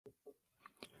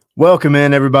Welcome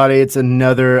in, everybody. It's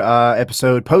another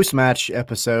episode, post-match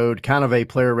episode, kind of a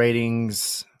player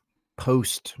ratings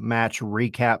post-match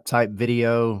recap type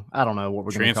video. I don't know what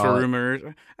we're going to call Transfer it. rumors.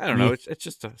 I don't know. It's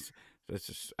just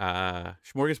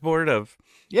smorgasbord of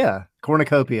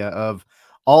Cornucopia of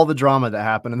all the drama that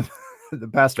happened in the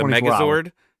past the 24 hours.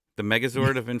 Megazord, the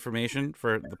Megazord of information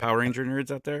for the Power Ranger nerds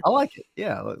out there. I like it.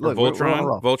 Yeah, Or look, Voltron. we're on a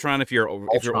roll. Voltron, if you're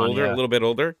older, yeah. a little bit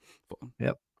older.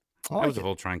 Yep, I was a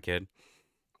Voltron kid.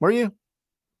 Were you?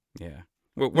 Yeah.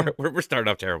 We're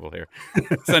starting off terrible here.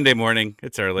 Sunday morning.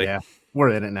 It's early. Yeah, we're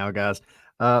in it now, guys.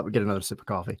 We get another sip of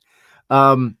coffee.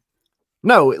 No,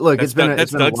 look, that's it's been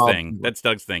Doug's a while. thing. That's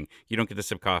Doug's thing. You don't get to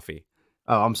sip coffee.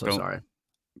 Oh, I'm so sorry.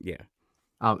 Yeah.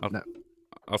 No.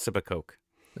 I'll sip a Coke.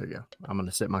 There you go. I'm going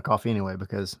to sip my coffee anyway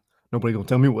because nobody's going to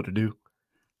tell me what to do.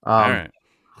 All right.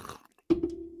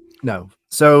 No.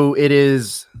 So it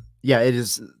is. Yeah, it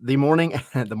is the morning.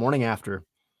 The morning after.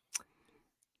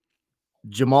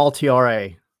 Jamal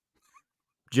Thiare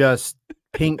just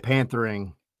Pink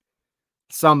Panthering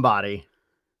somebody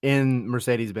in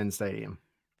Mercedes-Benz Stadium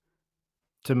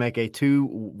to make a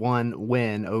 2-1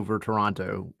 win over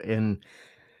Toronto. And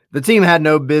the team had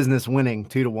no business winning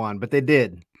 2-1, but they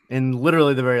did in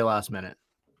literally the very last minute.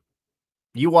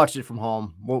 You watched it from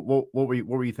home. What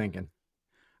were you thinking?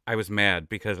 I was mad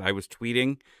because I was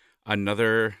tweeting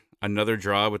another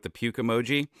draw with the puke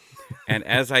emoji, and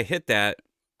as I hit that,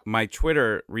 my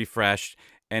Twitter refreshed,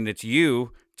 and it's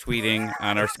you tweeting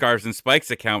on our Scarves and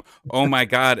Spikes account. Oh my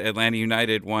God, Atlanta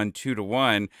United won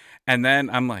 2-1, and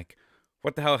then I'm like,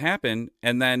 what the hell happened?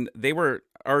 And then they were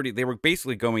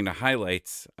basically going to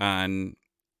highlights on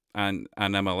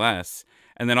MLS,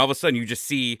 and then all of a sudden you just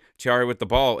see Thiare with the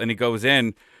ball, and he goes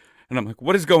in. And I'm like,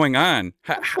 what is going on?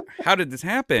 How did this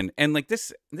happen? And like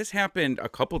this happened a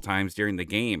couple times during the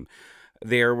game.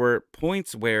 There were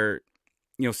points where,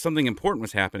 something important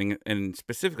was happening. And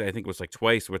specifically, I think it was like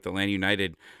twice with Atlanta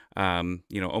United,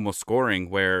 almost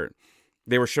scoring, where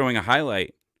they were showing a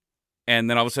highlight. And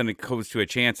then all of a sudden it goes to a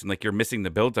chance and like you're missing the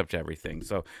build up to everything.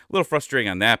 So a little frustrating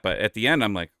on that. But at the end,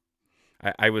 I'm like,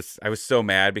 I was so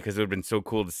mad because it would have been so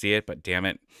cool to see it. But damn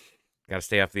it, got to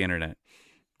stay off the internet.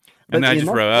 And then I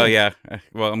just wrote, "Oh yeah,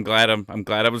 well, I'm glad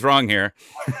I was wrong here."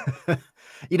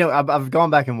 I've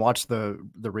gone back and watched the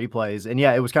replays, and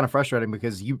yeah, it was kind of frustrating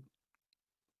because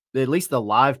at least the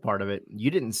live part of it,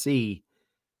 you didn't see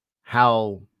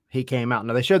how he came out.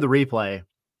 Now they showed the replay,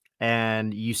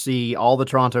 and you see all the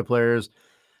Toronto players,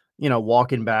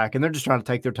 walking back, and they're just trying to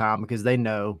take their time because they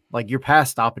know, like, you're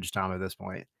past stoppage time at this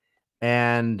point,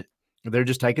 and they're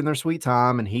just taking their sweet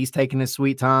time, and he's taking his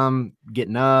sweet time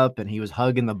getting up, and he was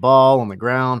hugging the ball on the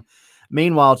ground.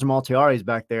 Meanwhile, Jamal Thiare's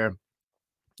back there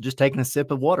just taking a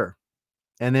sip of water.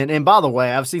 And by the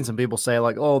way, I've seen some people say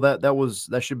like, oh,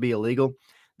 that should be illegal.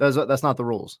 That's not the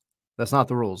rules. That's not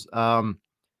the rules.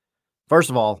 First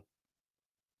of all,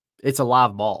 it's a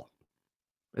live ball.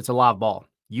 It's a live ball.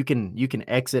 You can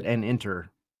exit and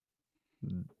enter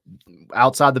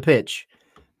outside the pitch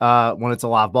when it's a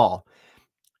live ball.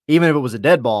 Even if it was a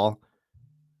dead ball,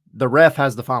 the ref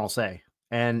has the final say.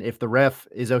 And if the ref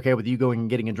is okay with you going and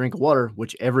getting a drink of water,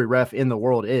 which every ref in the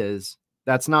world is,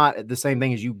 that's not the same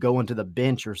thing as you going to the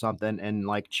bench or something and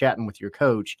like chatting with your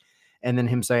coach and then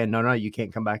him saying, no, you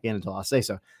can't come back in until I say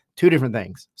so. Two different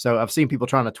things. So I've seen people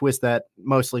trying to twist that,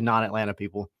 mostly non-Atlanta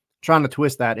people, trying to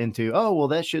twist that into, oh, well,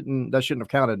 that shouldn't have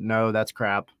counted. No, that's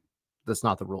crap. That's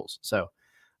not the rules. So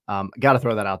got to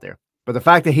throw that out there. But the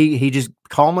fact that he just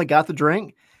calmly got the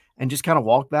drink and just kind of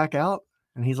walked back out,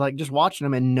 and he's like just watching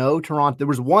him, and there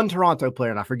was one Toronto player,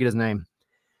 and I forget his name,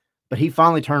 but he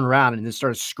finally turned around and then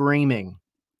started screaming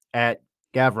at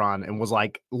Gavron and was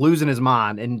like losing his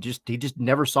mind, and he just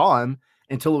never saw him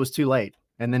until it was too late.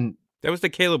 And then that was the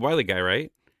Caleb Wiley guy,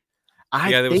 right?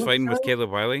 That was fighting with Caleb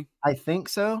Wiley. I think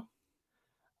so.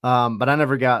 But I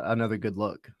never got another good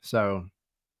look. So,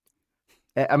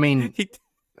 I mean,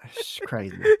 it's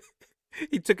crazy.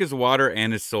 He took his water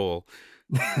and his soul.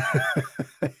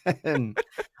 And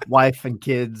wife and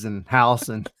kids and house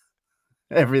and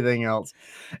everything else.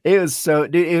 It was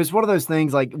it was one of those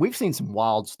things, like, we've seen some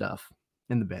wild stuff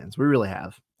in the bins. We really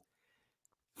have.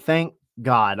 Thank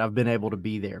God I've been able to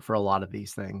be there for a lot of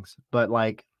these things. But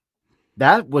like,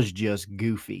 that was just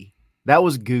goofy. That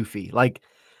was goofy. Like,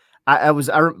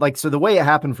 so the way it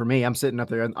happened for me, I'm sitting up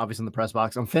there, obviously in the press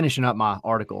box. I'm finishing up my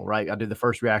article, right? I did the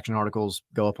first reaction articles,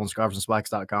 go up on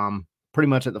scarvesandspikes.com, pretty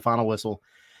much at the final whistle.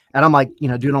 And I'm like,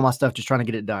 doing all my stuff, just trying to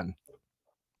get it done.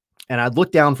 And I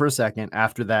looked down for a second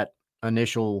after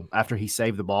he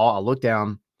saved the ball. I looked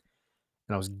down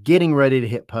and I was getting ready to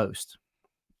hit post.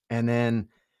 And then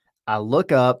I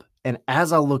look up, and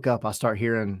as I look up, I start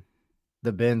hearing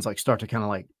the bins like start to kind of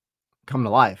like come to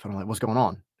life. And I'm like, what's going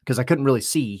on? Because I couldn't really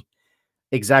see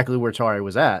exactly where Thiare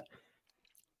was at.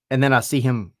 And then I see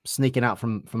him sneaking out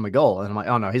from the goal. And I'm like,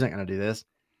 oh no, he's not going to do this.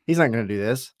 He's not going to do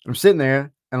this. I'm sitting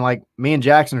there and like me and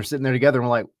Jackson are sitting there together. And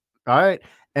we're like, all right.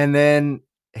 And then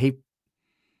he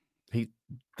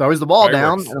throws the ball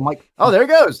down. Fireworks. And I'm like, oh, there he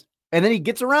goes. And then he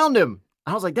gets around him.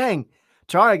 I was like, dang,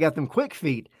 Thiare got them quick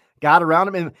feet, got around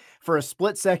him. And for a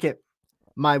split second,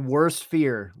 my worst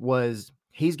fear was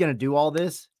he's going to do all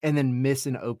this and then miss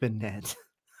an open net.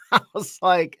 I was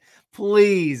like,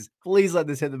 please let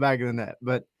this hit the back of the net.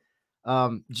 But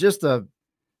just a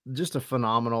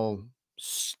phenomenal,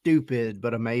 stupid,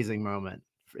 but amazing moment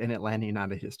in Atlanta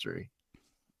United history.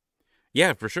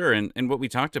 Yeah, for sure. And what we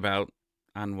talked about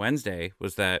on Wednesday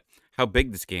was that how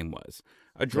big this game was.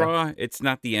 A draw, it's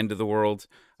not the end of the world.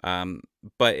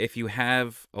 But if you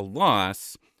have a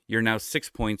loss, you're now 6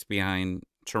 points behind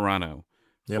Toronto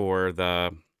for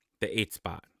the 8th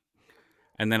spot.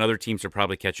 And then other teams are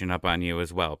probably catching up on you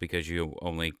as well because you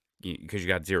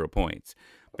got 0 points.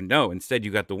 But no, instead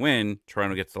you got the win.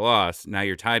 Toronto gets the loss. Now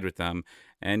you're tied with them,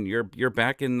 and you're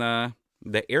back in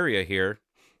the area here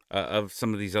of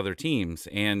some of these other teams.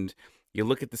 And you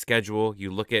look at the schedule.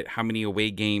 You look at how many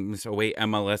away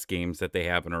MLS games that they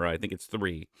have in a row. I think it's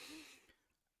 3.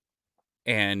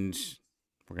 And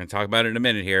we're going to talk about it in a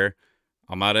minute here.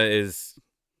 Almada is,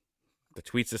 the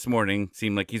tweets this morning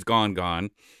seem like he's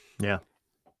gone. Yeah.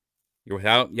 You're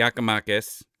without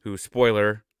Giakoumakis, who,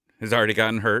 spoiler, has already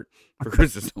gotten hurt for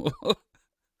Cruz Azul.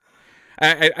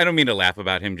 I don't mean to laugh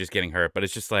about him just getting hurt, but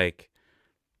it's just like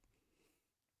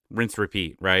rinse,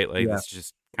 repeat, right? Like it's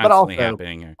just constantly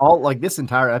happening here. Like this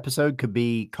entire episode could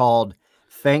be called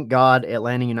 "Thank God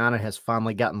Atlanta United has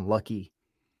finally gotten lucky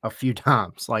a few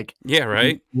times." Like, yeah,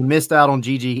 right. You missed out on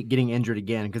Gigi getting injured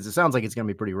again because it sounds like it's going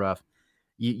to be pretty rough.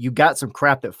 You got some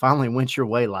crap that finally went your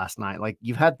way last night. Like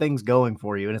you've had things going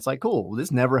for you, and it's like, cool.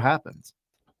 This never happens.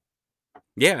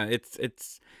 Yeah,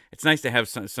 it's nice to have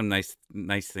some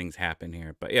nice things happen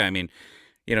here. But yeah, I mean,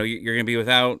 you're going to be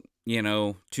without 2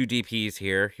 DPs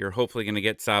here. You're hopefully going to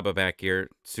get Saba back here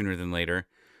sooner than later.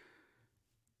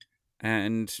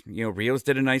 And Rios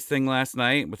did a nice thing last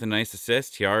night with a nice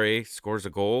assist. Thiare scores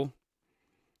a goal.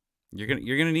 You're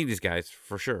gonna need these guys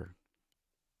for sure.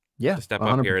 Yeah, to step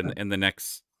 100%. Up here in the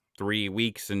next 3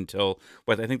 weeks until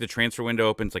I think the transfer window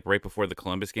opens like right before the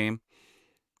Columbus game.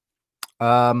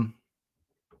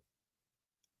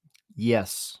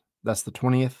 Yes, that's the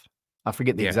 20th. I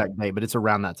forget the exact date, but it's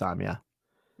around that time. Yeah.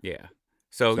 Yeah.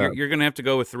 So you're gonna have to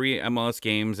go with 3 MLS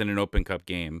games and an Open Cup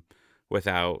game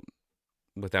without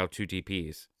 2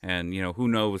 DPs, and who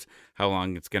knows how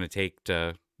long it's gonna take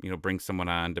to bring someone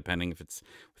on, depending if it's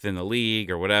within the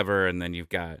league or whatever. And then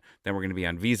then we're going to be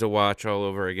on visa watch all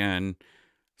over again.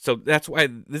 So that's why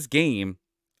this game,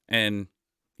 and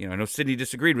I know Sydney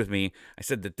disagreed with me. I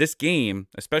said that this game,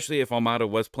 especially if Almada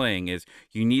was playing, is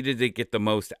you needed to get the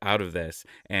most out of this,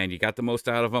 and you got the most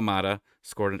out of Almada,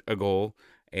 scored a goal,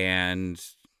 and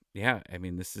yeah, I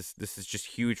mean this is just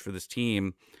huge for this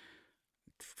team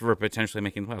for potentially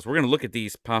making the playoffs. We're going to look at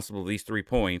these 3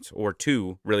 points, or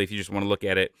 2, really, if you just want to look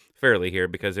at it fairly here,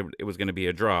 because it was going to be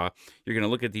a draw. You're going to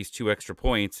look at these 2 extra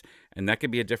points, and that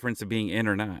could be a difference of being in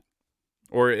or not,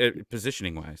 or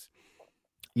positioning-wise.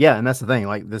 Yeah, and that's the thing.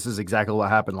 Like, this is exactly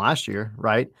what happened last year,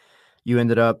 right? You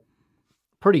ended up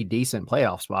pretty decent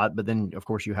playoff spot, but then, of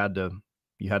course, you had to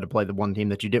play the one team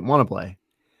that you didn't want to play.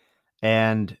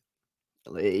 And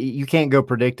you can't go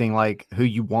predicting, like, who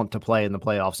you want to play in the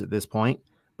playoffs at this point.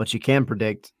 But you can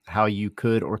predict how you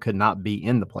could or could not be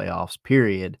in the playoffs,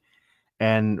 period.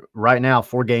 And right now,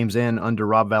 4 games in under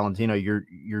Rob Valentino,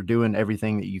 you're doing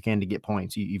everything that you can to get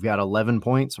points. You've got 11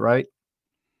 points, right?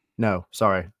 No,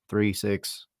 sorry, 3,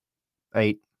 6,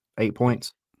 8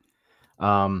 points.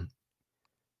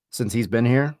 Since he's been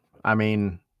here, I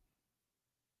mean,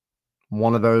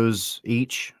 one of those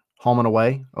each, home and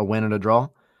away, a win and a draw.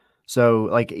 So,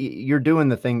 like, you're doing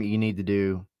the thing that you need to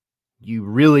do. You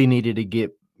really needed to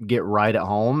get right at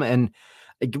home. And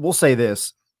we'll say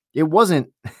this, it wasn't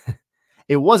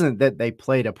that they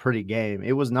played a pretty game.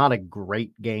 It was not a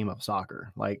great game of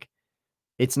soccer. Like,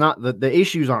 it's not the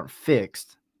issues aren't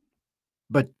fixed,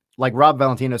 but like Rob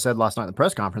Valentino said last night in the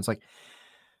press conference, like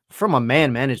from a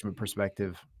man management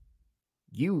perspective,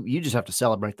 you just have to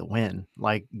celebrate the win.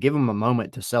 Like, give them a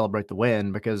moment to celebrate the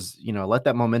win, because, let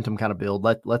that momentum kind of build,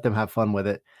 let them have fun with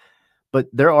it. But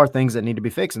there are things that need to be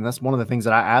fixed. And that's one of the things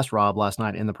that I asked Rob last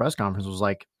night in the press conference was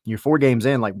like, you're 4 games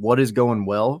in, like, what is going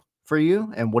well for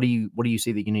you? And what do you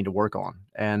see that you need to work on?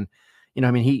 And,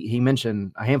 I mean, he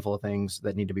mentioned a handful of things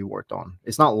that need to be worked on.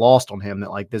 It's not lost on him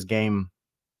that, like, this game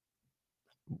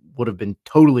would have been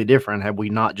totally different had we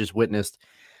not just witnessed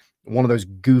one of those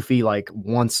goofy, like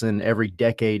once in every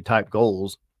decade type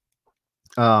goals.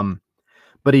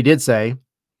 But he did say,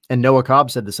 and Noah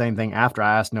Cobb said the same thing after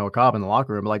I asked Noah Cobb in the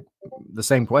locker room, like the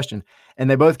same question. And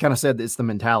they both kind of said it's the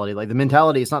mentality. Like the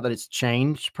mentality, it's not that it's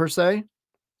changed per se.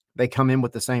 They come in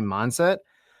with the same mindset,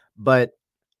 but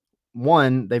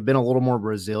one, they've been a little more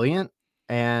resilient,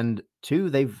 and two,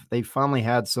 they've finally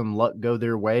had some luck go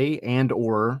their way, and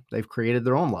or they've created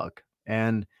their own luck.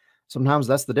 And sometimes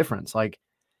that's the difference. Like,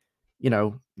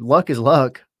 luck is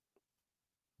luck,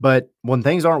 but when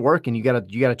things aren't working, you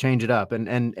gotta change it up.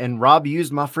 And Rob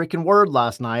used my freaking word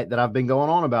last night that I've been going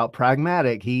on about,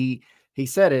 pragmatic. He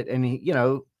said it, and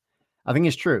I think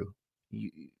it's true.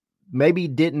 You maybe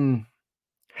didn't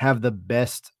have the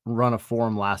best run of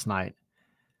form last night,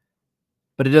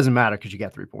 but it doesn't matter because you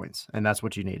got 3 points, and that's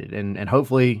what you needed. And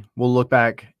hopefully we'll look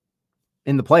back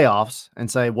in the playoffs and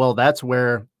say, well, that's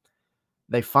where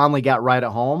they finally got right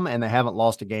at home, and they haven't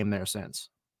lost a game there since.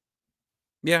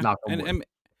 Yeah, Knock on wood.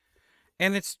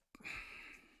 and it's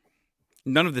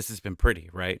none of this has been pretty,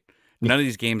 right? Yeah. None of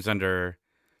these games under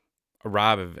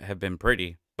Rob have been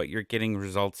pretty, but you're getting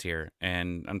results here,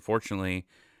 and unfortunately,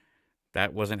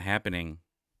 that wasn't happening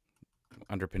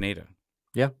under Pineda.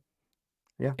 Yeah.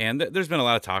 Yeah. And there's been a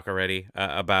lot of talk already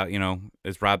about,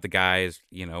 is Rob the guy? Is,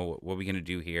 what are we going to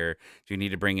do here? Do we need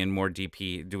to bring in more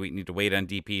DP? Do we need to wait on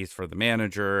DPs for the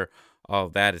manager? All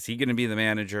of that. Is he going to be the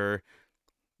manager?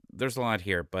 There's a lot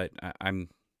here, but I'll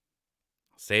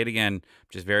say it again. I'm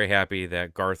just very happy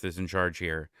that Garth is in charge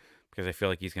here because I feel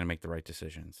like he's going to make the right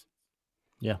decisions.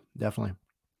 Yeah, definitely.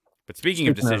 But speaking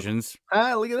of decisions,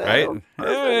 look at that. right?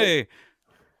 Hey,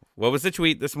 what was the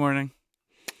tweet this morning?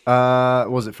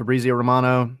 Was it Fabrizio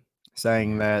Romano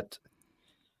saying that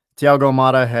Thiago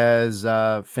Almada has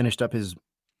finished up his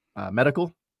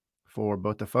medical for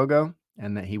Botafogo,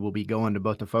 and that he will be going to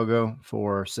Botafogo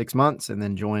for 6 months and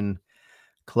then join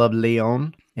Club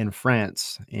Lyon in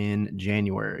France in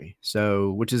January.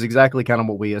 So, which is exactly kind of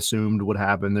what we assumed would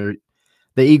happen.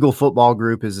 The Eagle Football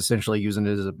Group is essentially using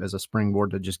it as a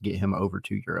springboard to just get him over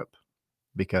to Europe,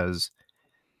 because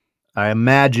I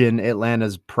imagine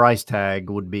Atlanta's price tag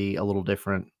would be a little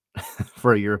different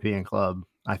for a European club,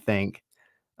 I think,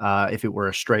 if it were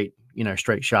a straight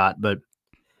shot. But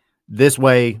this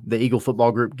way, the Eagle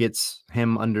Football Group gets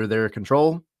him under their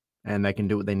control, and they can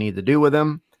do what they need to do with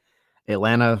him.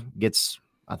 Atlanta gets,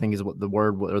 I think is what the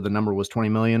word or the number was, 20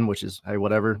 million, which is, hey,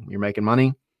 whatever, you're making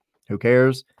money. Who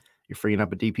cares? You're freeing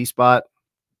up a DP spot.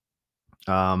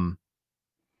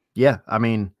 Yeah, I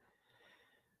mean,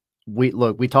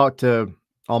 we talked to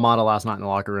Almada last night in the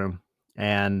locker room,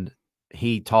 and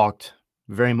he talked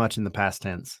very much in the past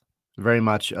tense, very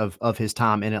much of his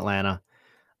time in Atlanta.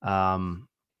 One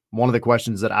of the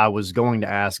questions that I was going to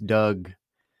ask Doug,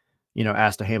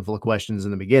 asked a handful of questions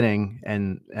in the beginning,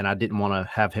 and I didn't want to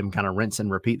have him kind of rinse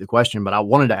and repeat the question, but I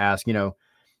wanted to ask,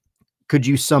 could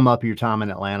you sum up your time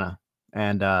in Atlanta?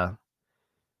 And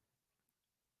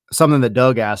something that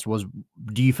Doug asked was,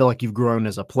 do you feel like you've grown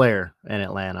as a player in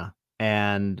Atlanta?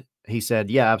 And he said,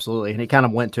 yeah, absolutely. And he kind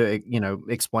of went to,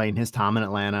 explain his time in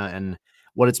Atlanta and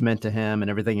what it's meant to him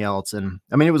and everything else. And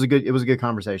I mean, it was a good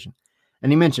conversation.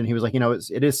 And he mentioned, he was like,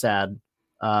 it is sad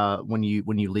when you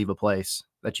leave a place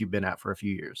that you've been at for a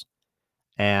few years.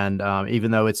 And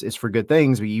even though it's for good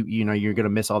things, but you're going to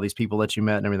miss all these people that you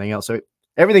met and everything else. So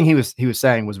everything he was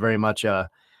saying was very much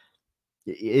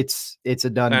it's a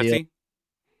done Classy. deal.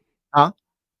 Huh?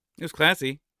 It was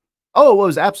classy. Oh, it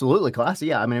was absolutely classy.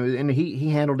 Yeah, I mean, and he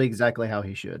handled it exactly how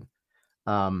he should.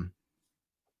 But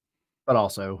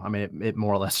also, I mean, it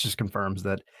more or less just confirms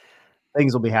that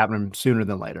things will be happening sooner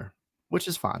than later, which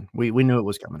is fine. We knew it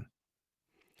was coming.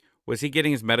 Was he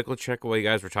getting his medical check while you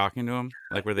guys were talking to him?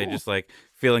 Like, were they just like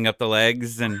feeling up the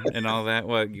legs and all that?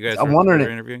 What you guys? I'm wondering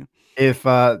interviewing if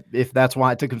that's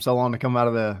why it took him so long to come out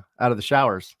of the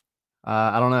showers.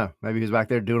 I don't know. Maybe he was back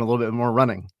there doing a little bit more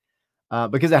running.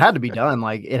 Because it had to be done.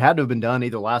 Like, it had to have been done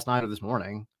either last night or this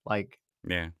morning. Like,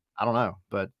 yeah, I don't know,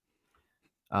 but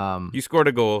you scored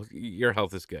a goal. Your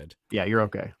health is good. Yeah, you're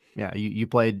okay. Yeah, you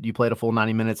played a full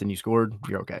 90 minutes and you scored.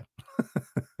 You're okay.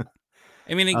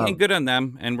 I mean, and good on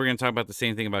them. And we're going to talk about the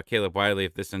same thing about Caleb Wiley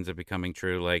if this ends up becoming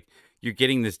true. Like, you're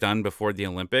getting this done before the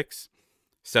Olympics,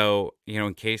 so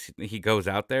in case he goes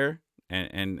out there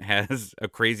and has a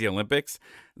crazy Olympics,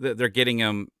 they're getting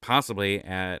him possibly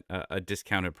at a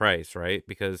discounted price, right?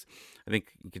 Because I think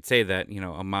you could say that,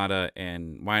 Almada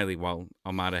and Wiley, while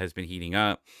Almada has been heating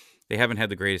up, they haven't had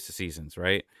the greatest of seasons,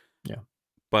 right? Yeah.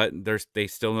 But they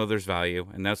still know there's value,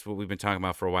 and that's what we've been talking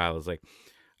about for a while. Is like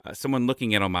someone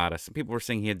looking at Almada, some people were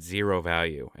saying he had zero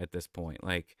value at this point.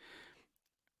 Like,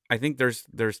 I think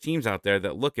there's teams out there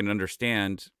that look and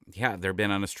understand, yeah, they've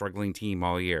been on a struggling team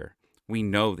all year. We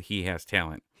know that he has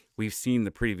talent. We've seen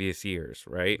the previous years,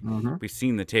 right? Mm-hmm. We've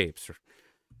seen the tapes.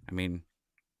 I mean,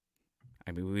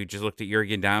 we just looked at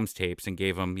Jurgen Damm's tapes and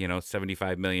gave him,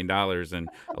 $75 million and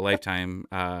a lifetime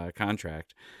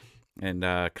contract and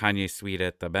Kanye suite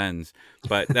at the Benz.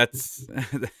 But that's,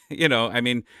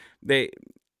 they,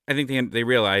 I think they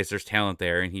realize there's talent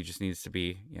there, and he just needs to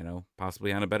be,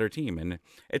 possibly on a better team. And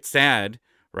it's sad,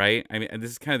 right? I mean, and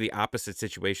this is kind of the opposite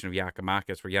situation of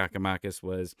Giakoumakis, where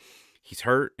Giakoumakis he's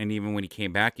hurt, and even when he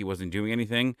came back, he wasn't doing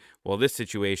anything. Well, this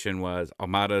situation was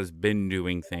Almada's been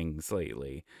doing things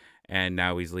lately, and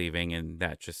now he's leaving, and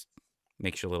that just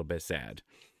makes you a little bit sad.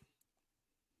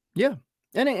 Yeah.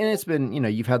 And it's been,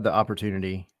 you've had the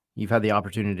opportunity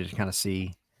to kind of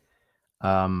see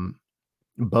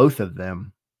both of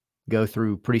them go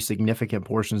through pretty significant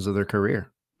portions of their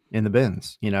career in the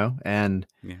bins, and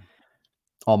Yeah.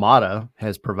 Almada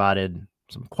has provided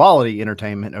some quality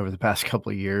entertainment over the past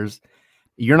couple of years.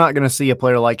 You're not going to see a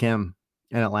player like him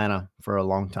in Atlanta for a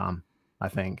long time, I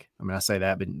think. I mean, I say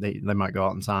that, but they might go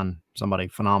out and sign somebody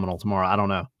phenomenal tomorrow. I don't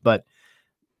know, but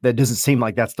that doesn't seem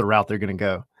like that's the route they're going to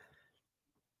go.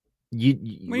 What do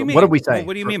you mean? What did we say? Well,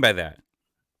 what do you mean by that?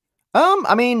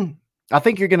 I mean, I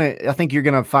think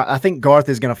Garth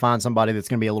is gonna find somebody that's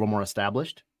gonna be a little more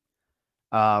established.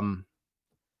 That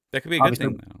could be a good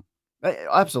thing, though.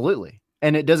 Absolutely,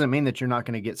 and it doesn't mean that you're not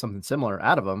going to get something similar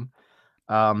out of them.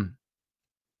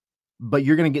 But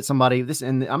you're going to get somebody.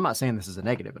 And I'm not saying this is a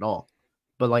negative at all,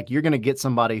 but like you're going to get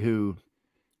somebody who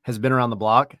has been around the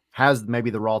block, has maybe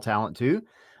the raw talent too,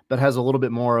 but has a little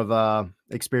bit more of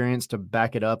experience to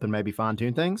back it up and maybe fine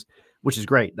tune things, which is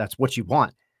great. That's what you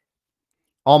want.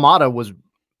 Almada was,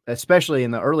 especially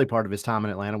in the early part of his time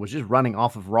in Atlanta, was just running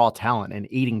off of raw talent and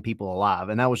eating people alive.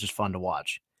 And that was just fun to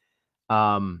watch.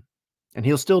 And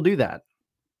he'll still do that.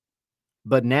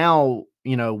 But now,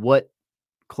 what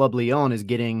Club Leon is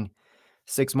getting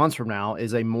 6 months from now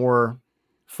is a more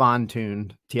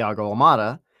fine-tuned Thiago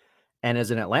Almada. And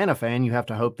as an Atlanta fan, you have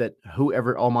to hope that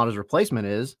whoever Almada's replacement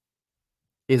is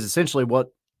essentially what,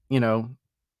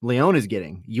 Leon is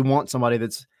getting. You want somebody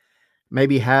that's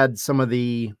maybe had some of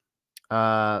the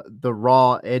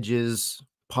raw edges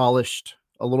polished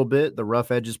a little bit, the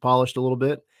rough edges polished a little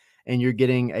bit, and you're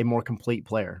getting a more complete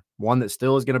player, one that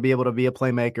still is going to be able to be a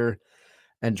playmaker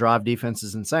and drive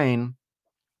defenses insane,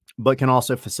 but can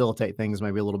also facilitate things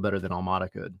maybe a little better than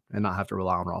Almada could and not have to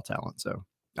rely on raw talent. So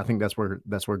I think that's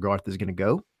where Garth is going to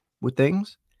go with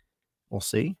things. We'll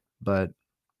see, but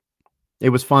it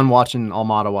was fun watching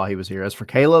Almada while he was here. As for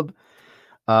Caleb,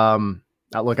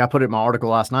 look, I put it in my article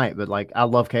last night, but like, I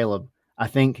love Caleb. I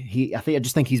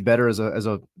just think he's better as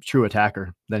a true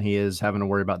attacker than he is having to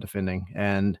worry about defending.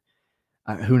 And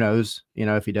who knows,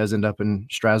 if he does end up in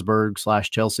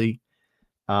Strasbourg/Chelsea,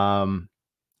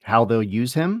 how they'll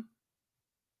use him,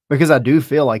 because I do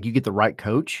feel like you get the right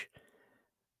coach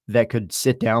that could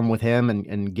sit down with him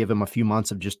and give him a few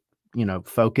months of just,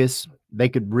 focus. They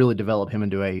could really develop him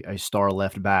into a star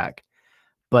left back.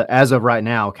 But as of right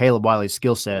now, Caleb Wiley's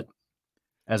skill set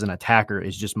as an attacker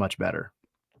is just much better.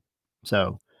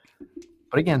 So,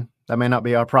 but again, that may not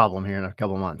be our problem here in a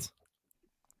couple of months.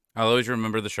 I'll always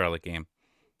remember the Charlotte game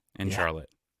in Charlotte,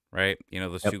 right?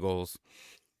 Those 2 goals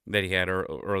that he had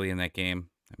early in that game.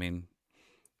 I mean,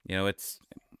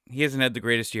 he hasn't had the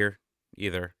greatest year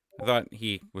either. I thought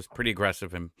he was pretty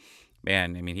aggressive, and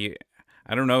man, I mean,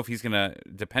 I don't know if he's gonna,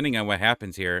 depending on what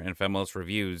happens here, and if MLS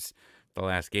reviews the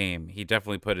last game, he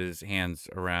definitely put his hands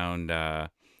around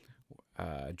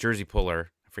jersey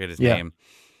puller, I forget his name,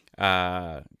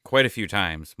 quite a few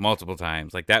times, multiple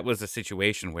times. Like, that was a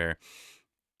situation where,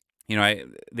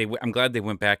 I'm glad they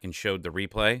went back and showed the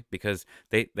replay, because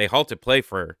they halted play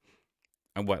for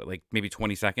like maybe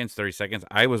 20 seconds, 30 seconds.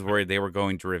 I was worried they were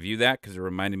going to review that, because it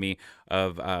reminded me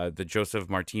of the Joseph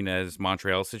Martinez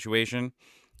Montreal situation,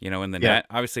 in the net.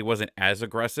 Obviously, it wasn't as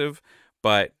aggressive,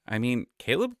 but I mean,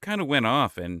 Caleb kind of went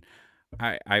off, and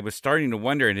I was starting to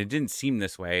wonder, and it didn't seem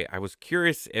this way. I was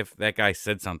curious if that guy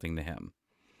said something to him,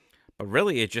 but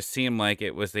really, it just seemed like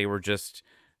they were just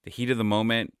the heat of the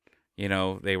moment.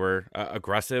 They were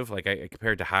aggressive. Like, I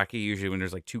compared to hockey, usually when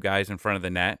there's like 2 guys in front of the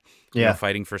net,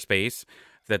 fighting for space,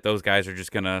 that those guys are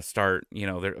just going to start,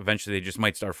 eventually they just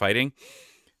might start fighting.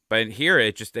 But here,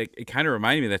 it kind of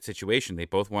reminded me of that situation. They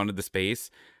both wanted the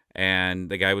space, and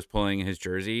the guy was pulling his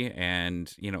jersey,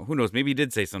 and, who knows, maybe he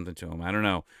did say something to him. I don't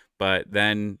know. But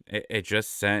then it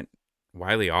just sent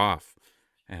Wiley off.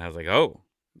 And I was like, oh,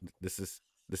 this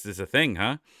is a thing,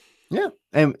 huh? Yeah,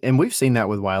 and we've seen that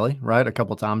with Wiley, right? A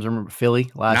couple of times. I remember Philly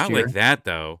last year. Not like that,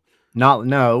 though.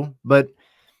 No, but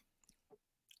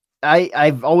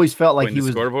I've always felt like Pointing he the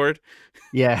was. scoreboard.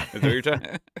 Yeah, Is that what you're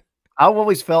talking? I've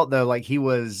always felt though like he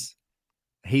was.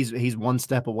 He's one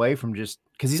step away from just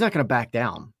because he's not going to back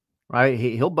down, right?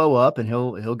 He'll bow up and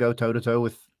he'll go toe to toe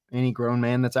with any grown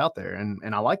man that's out there, and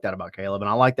I like that about Caleb, and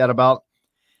I like that about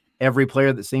every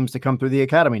player that seems to come through the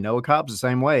academy. Noah Cobb's the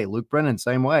same way, Luke Brennan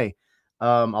same way,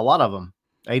 a lot of them,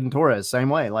 Aiden Torres same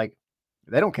way. Like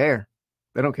they don't care,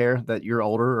 that you're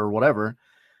older or whatever.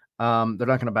 They're not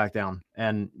going to back down,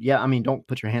 and yeah, I mean, don't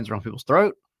put your hands around people's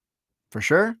throat for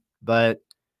sure, but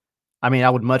I mean,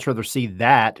 I would much rather see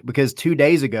that because 2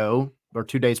 days ago or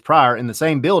 2 days prior in the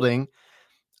same building,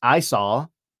 I saw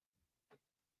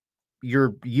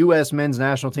your U.S. men's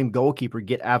national team goalkeeper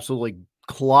get absolutely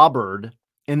clobbered,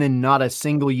 and then not a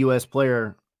single U.S.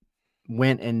 player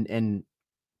went and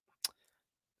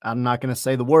I'm not going to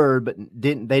say the word, but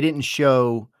they didn't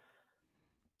show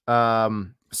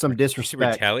some She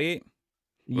disrespect. retaliate.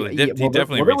 Well, Yeah, he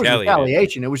definitely there was retaliated.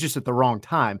 retaliation. It was just at the wrong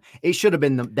time. It should have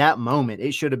been that moment.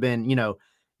 It should have been,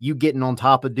 you getting on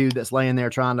top of dude that's laying there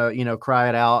trying to, cry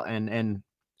it out. And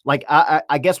like,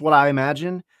 I guess what I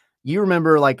imagine, you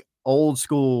remember like old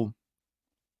school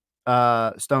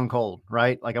Stone Cold,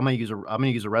 right? Like I'm going to use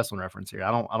a wrestling reference here.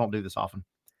 I don't do this often,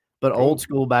 but Cool. old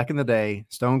school back in the day,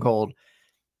 Stone Cold,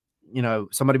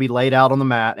 somebody be laid out on the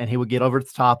mat and he would get over to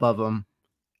the top of them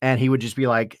and he would just be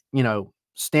like,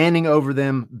 standing over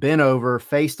them, bent over,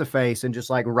 face to face, and just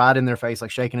like right in their face,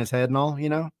 like shaking his head and all. You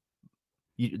know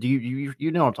what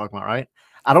I'm talking about, right?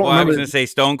 I don't Well, I remember was going to say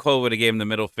Stone Cold would have gave him the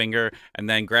middle finger and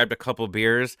then grabbed a couple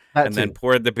beers that and too. then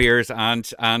poured the beers on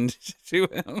to him.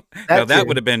 That Now, too.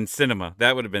 would have been cinema.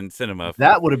 That would have been cinema.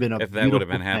 That would have been a if that would have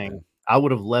beautiful been thing. happening. I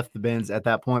would have left the bins at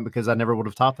that point because I never would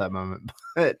have topped that moment.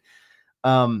 But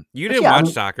You but didn't yeah,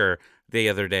 watch soccer the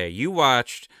other day. You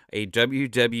watched a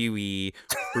WWE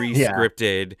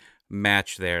pre-scripted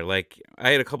match there. Like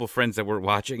I had a couple friends that were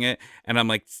watching it, and I'm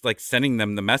like sending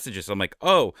them the messages. I'm like,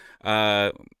 oh,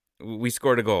 we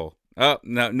scored a goal. Oh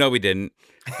no, we didn't.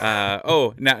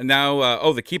 Oh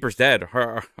now the keeper's dead.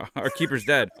 Our keeper's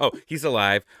dead. Oh, he's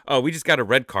alive. Oh, we just got a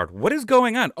red card. What is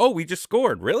going on? Oh, we just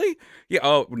scored. Really? Yeah.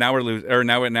 Oh, now we're losing. Or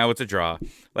now it's a draw.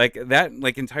 Like that.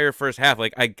 Like entire first half.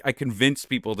 Like I convinced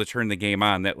people to turn the game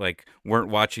on that like weren't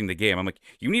watching the game. I'm like,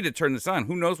 you need to turn this on.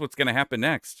 Who knows what's gonna happen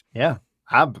next? yeah,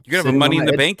 You're gonna have a Money in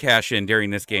the Bank cash in during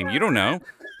this game. You don't know.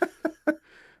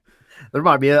 There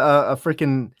might be a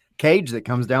freaking cage that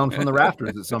comes down from the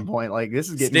rafters at some point. Like this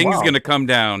is getting Sting's wild. gonna come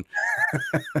down.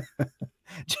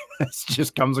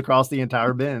 just comes across the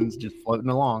entire bins, just floating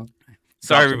along.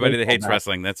 Sorry, everybody that hates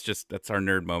wrestling. That's our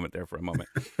nerd moment there for a moment.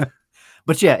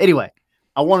 But yeah, anyway,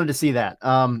 I wanted to see that.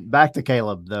 Back to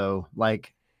Caleb though.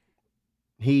 Like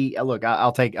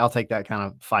I'll take that kind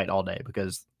of fight all day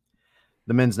because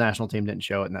the men's national team didn't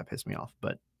show it and that pissed me off.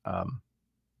 But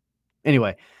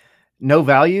anyway, no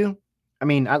value. I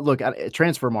mean,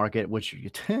 transfer market, which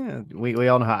we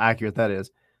all know how accurate that is.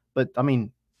 But I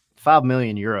mean, 5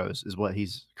 million euros is what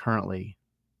he's currently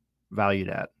valued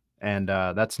at. And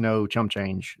that's no chump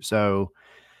change. So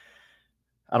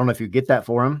I don't know if you get that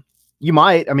for him. You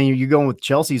might. I mean, you're going with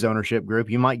Chelsea's ownership group.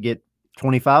 You might get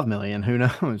 25 million. Who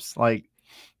knows? Like,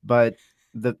 but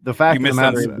the fact of the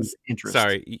matter is interest.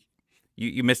 Sorry,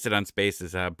 you missed it on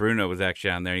Spaces. Bruno was actually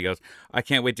on there. He goes, I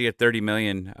can't wait to get 30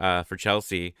 million for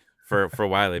Chelsea for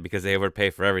Wiley because they would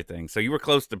pay for everything. So you were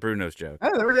close to Bruno's joke.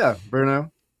 Oh, there we go,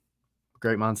 Bruno.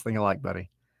 Great minds think alike, buddy.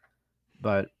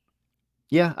 But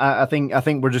yeah, I think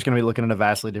we're just going to be looking at a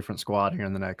vastly different squad here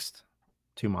in the next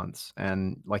 2 months.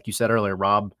 And like you said earlier,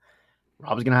 Rob's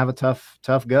going to have a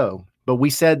tough go. But we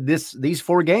said these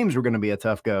 4 games were going to be a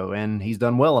tough go, and he's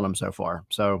done well in them so far.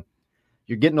 So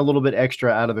you're getting a little bit extra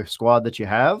out of the squad that you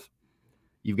have.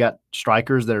 You've got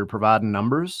strikers that are providing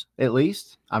numbers, at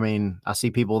least. I mean, I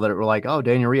see people that were like, oh,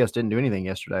 Daniel Rios didn't do anything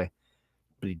yesterday.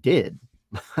 But he did.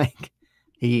 Like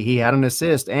he had an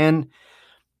assist. And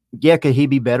yeah, could he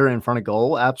be better in front of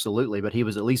goal? Absolutely. But he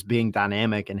was at least being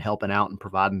dynamic and helping out and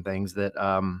providing things that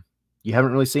you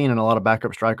haven't really seen in a lot of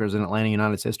backup strikers in Atlanta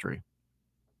United's history.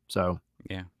 So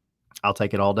yeah, I'll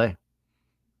take it all day.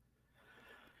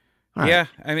 All right.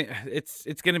 I mean,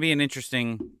 it's going to be an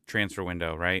interesting transfer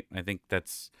window, right? I think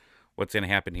that's what's going to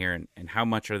happen here. And how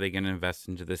much are they going to invest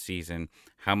into this season?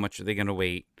 How much are they going to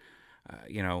wait?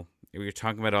 We're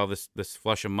talking about all this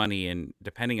flush of money, and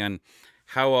depending on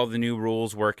how all the new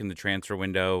rules work in the transfer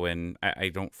window, and I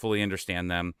don't fully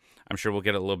understand them. I'm sure we'll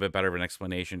get a little bit better of an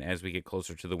explanation as we get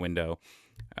closer to the window.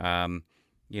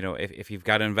 If you've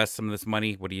got to invest some of this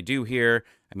money, what do you do here?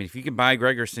 I mean, if you can buy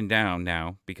Gregerson down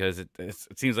now, because it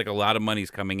seems like a lot of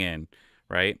money's coming in,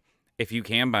 right? If you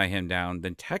can buy him down,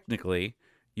 then technically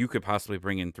you could possibly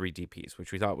bring in 3 DPs,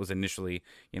 which we thought was initially,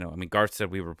 I mean, Garth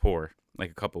said we were poor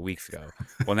like a couple weeks ago.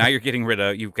 Well, now you've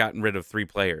gotten rid of 3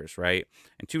 players, right?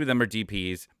 And 2 of them are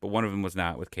DPs, but one of them was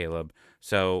not with Caleb.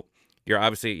 So you're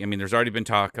obviously, I mean, there's already been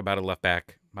talk about a left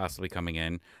back possibly coming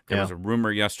in. There Yeah. was a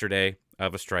rumor yesterday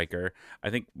of a striker. I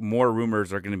think more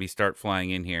rumors are going to start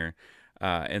flying in here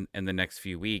in the next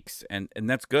few weeks, and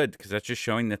that's good because that's just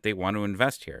showing that they want to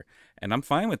invest here, and I'm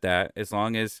fine with that as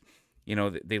long as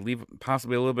they leave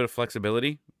possibly a little bit of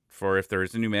flexibility for if there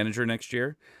is a new manager next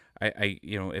year.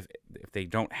 If they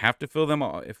don't have to fill them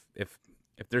all, if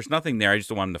there's nothing there, I just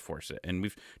don't want them to force it. And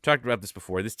we've talked about this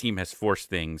before. This team has forced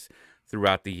things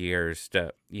throughout the years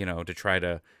to try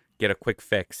to get a quick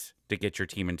fix to get your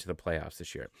team into the playoffs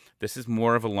this year. This is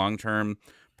more of a long-term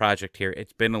project here.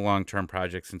 It's been a long-term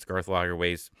project since Garth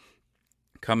Lagerwey's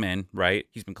come in, right?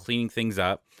 He's been cleaning things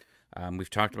up. We've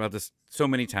talked about this so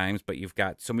many times, but you've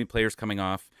got so many players coming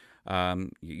off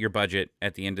your budget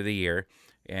at the end of the year,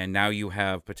 and now you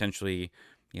have potentially,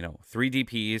 3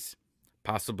 DPs,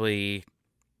 possibly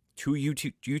 2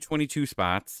 U22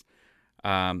 spots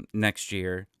next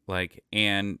year,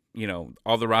 and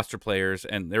all the roster players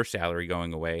and their salary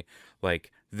going away.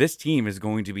 Like, this team is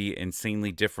going to be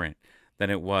insanely different than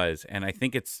it was, and I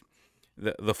think it's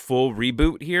the full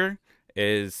reboot here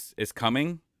is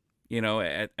coming,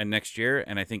 at next year.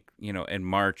 And I think, in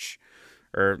March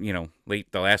or,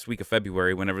 late the last week of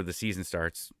February, whenever the season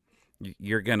starts,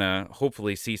 you're going to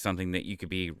hopefully see something that you could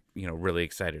be, really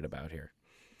excited about here.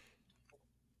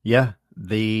 Yeah.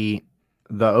 The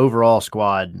overall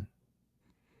squad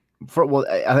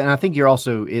and I think you're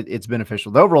also, it's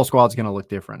beneficial. The overall squad's going to look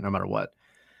different no matter what.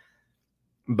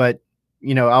 But,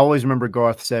 I always remember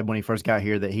Garth said when he first got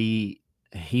here that he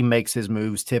makes his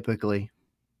moves typically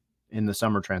in the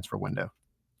summer transfer window,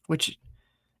 which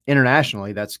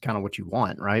internationally, that's kind of what you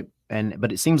want, right?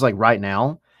 But it seems like right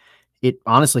now, it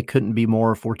honestly couldn't be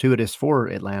more fortuitous for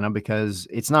Atlanta, because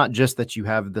it's not just that you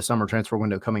have the summer transfer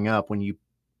window coming up when you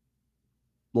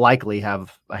likely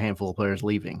have a handful of players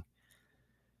leaving.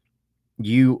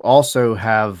 You also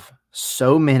have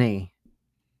so many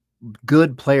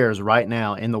good players right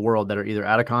now in the world that are either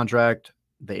out of contract,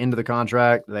 the end of the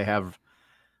contract, they have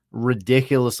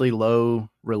ridiculously low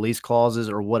release clauses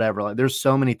or whatever. Like, there's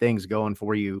so many things going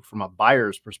for you from a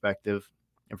buyer's perspective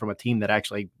and from a team that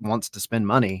actually wants to spend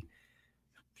money.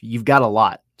 You've got a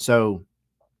lot. So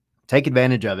take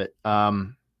advantage of it.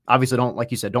 Obviously, don't, like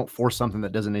you said, don't force something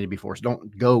that doesn't need to be forced.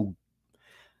 Don't go,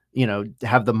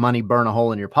 have the money burn a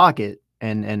hole in your pocket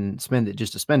and spend it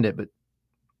just to spend it. But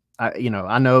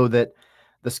I know that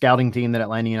the scouting team that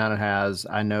Atlanta United has,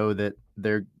 I know that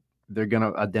they're going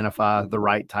to identify the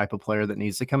right type of player that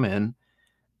needs to come in.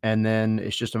 And then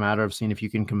it's just a matter of seeing if you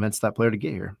can convince that player to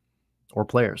get here, or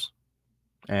players.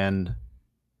 And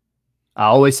I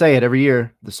always say it every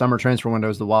year, the summer transfer window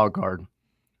is the wild card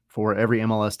for every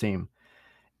MLS team.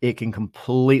 It can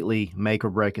completely make or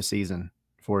break a season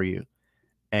for you.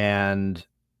 And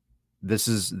this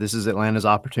is Atlanta's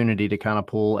opportunity to kind of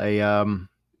pull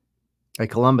a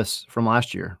Columbus from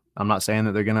last year. I'm not saying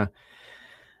that they're going to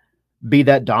be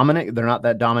that dominant. They're not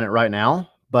that dominant right now,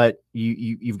 but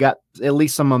you've got at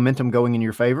least some momentum going in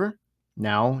your favor.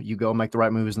 Now you go make the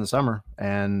right moves in the summer,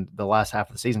 and the last half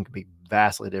of the season could be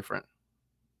vastly different.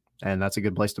 And that's a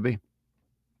good place to be.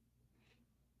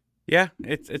 Yeah,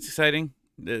 it's exciting.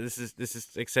 This is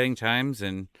exciting times.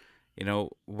 And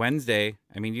Wednesday,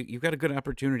 I mean, you've got a good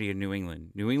opportunity in New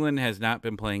England. New England has not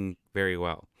been playing very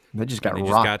well. They just got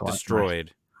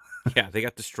destroyed. Yeah, they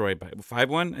got destroyed by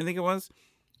 5-1, I think it was.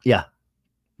 Yeah.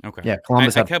 Okay. Yeah,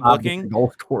 Columbus I kept looking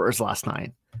goal scorers last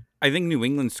night. I think New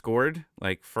England scored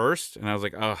first, and I was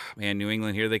like, oh man, New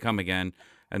England, here they come again.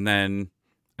 And then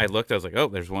I looked, I was like, oh,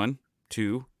 there's 1,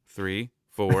 2, 3,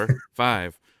 4,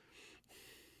 5.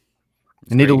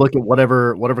 You need to look at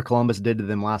whatever Columbus did to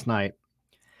them last night,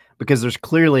 because there's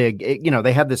clearly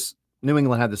they had this, New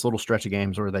England had this little stretch of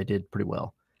games where they did pretty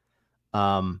well.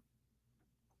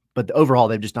 But overall,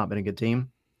 they've just not been a good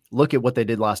team. Look at what they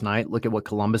did last night. Look at what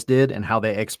Columbus did and how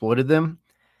they exploited them.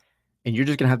 And you're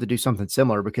just going to have to do something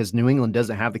similar, because New England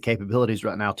doesn't have the capabilities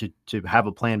right now to have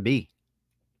a plan B.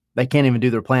 They can't even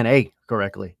do their plan A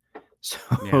correctly. So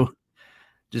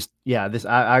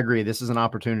I agree. This is an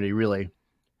opportunity really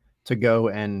to go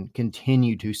and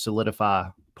continue to solidify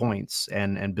points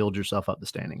and build yourself up the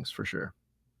standings for sure,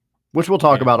 which we'll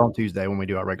talk about on Tuesday when we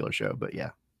do our regular show. But yeah,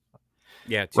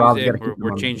 Tuesday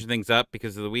we're changing things up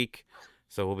because of the week,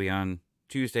 so we'll be on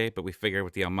Tuesday. But we figured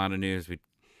with the Almada news, we'd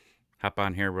hop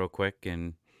on here real quick,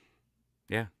 and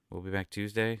we'll be back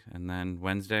Tuesday, and then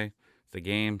Wednesday the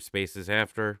game, spaces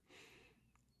after.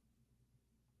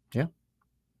 Yeah,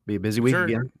 Be a busy week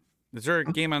again. Is there a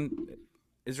game on?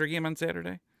 Is there a game on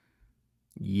Saturday?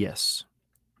 Yes.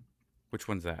 Which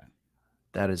one's that?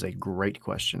 That is a great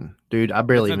question, dude. I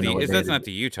barely even know what day That's it not is.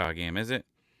 the Utah game, is it?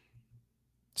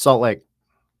 Salt Lake.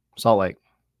 Salt Lake.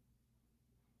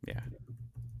 Yeah.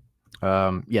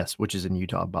 Yes, which is in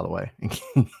Utah, by the way.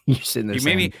 You're sitting there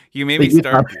saying, you made me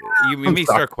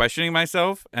start questioning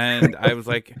myself, and I was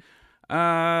like,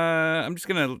 I'm just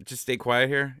gonna stay quiet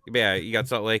here. Yeah, you got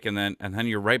Salt Lake, and then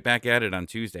you're right back at it on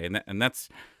Tuesday, and that's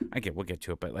we'll get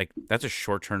to it, but like that's a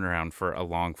short turnaround for a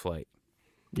long flight.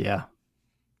 Yeah.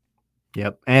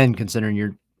 Yep. And considering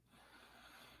you're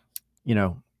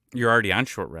already on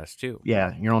short rest too.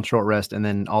 Yeah, you're on short rest, and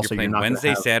then also you're playing not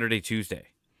Wednesday, Saturday, Tuesday.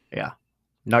 Yeah,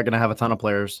 not going to have a ton of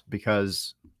players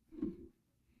because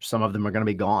some of them are going to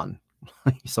be gone.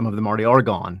 Some of them already are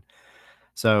gone.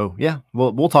 So yeah,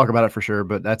 we'll talk about it for sure.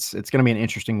 But it's going to be an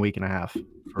interesting week and a half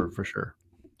for sure.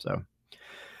 So,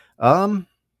 all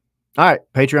right,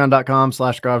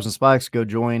 patreon.com/Scribes and Spikes. Go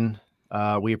join.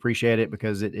 We appreciate it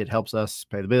because it helps us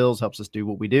pay the bills, helps us do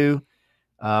what we do.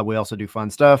 We also do fun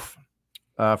stuff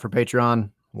for Patreon,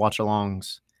 watch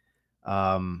alongs,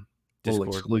 little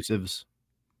exclusives.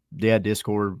 Yeah,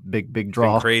 Discord, big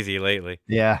draw. It's been crazy lately.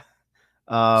 Yeah.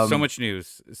 So much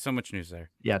news there.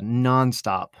 Yeah,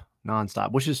 nonstop,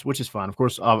 which is fun. Of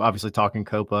course, obviously talking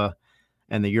Copa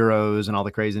and the Euros and all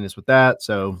the craziness with that.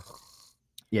 So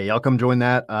yeah, y'all come join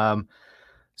that.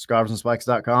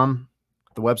 Scribesandspikes.com,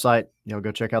 the website.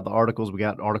 Go check out the articles. We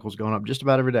got articles going up just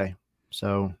about every day.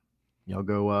 So y'all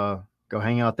go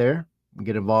hang out there and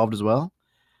get involved as well.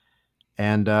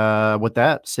 And with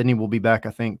that, Sydney will be back,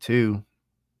 I think, too,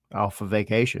 off of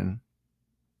vacation.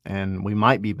 And we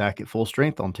might be back at full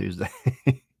strength on Tuesday.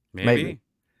 Maybe.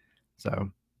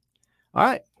 So, all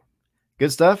right.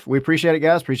 Good stuff. We appreciate it,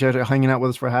 guys. Appreciate you hanging out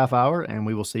with us for a half hour, and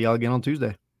we will see y'all again on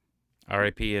Tuesday.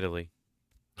 R.I.P. Italy.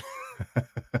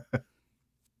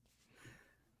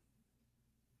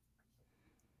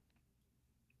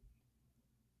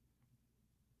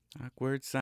 Awkward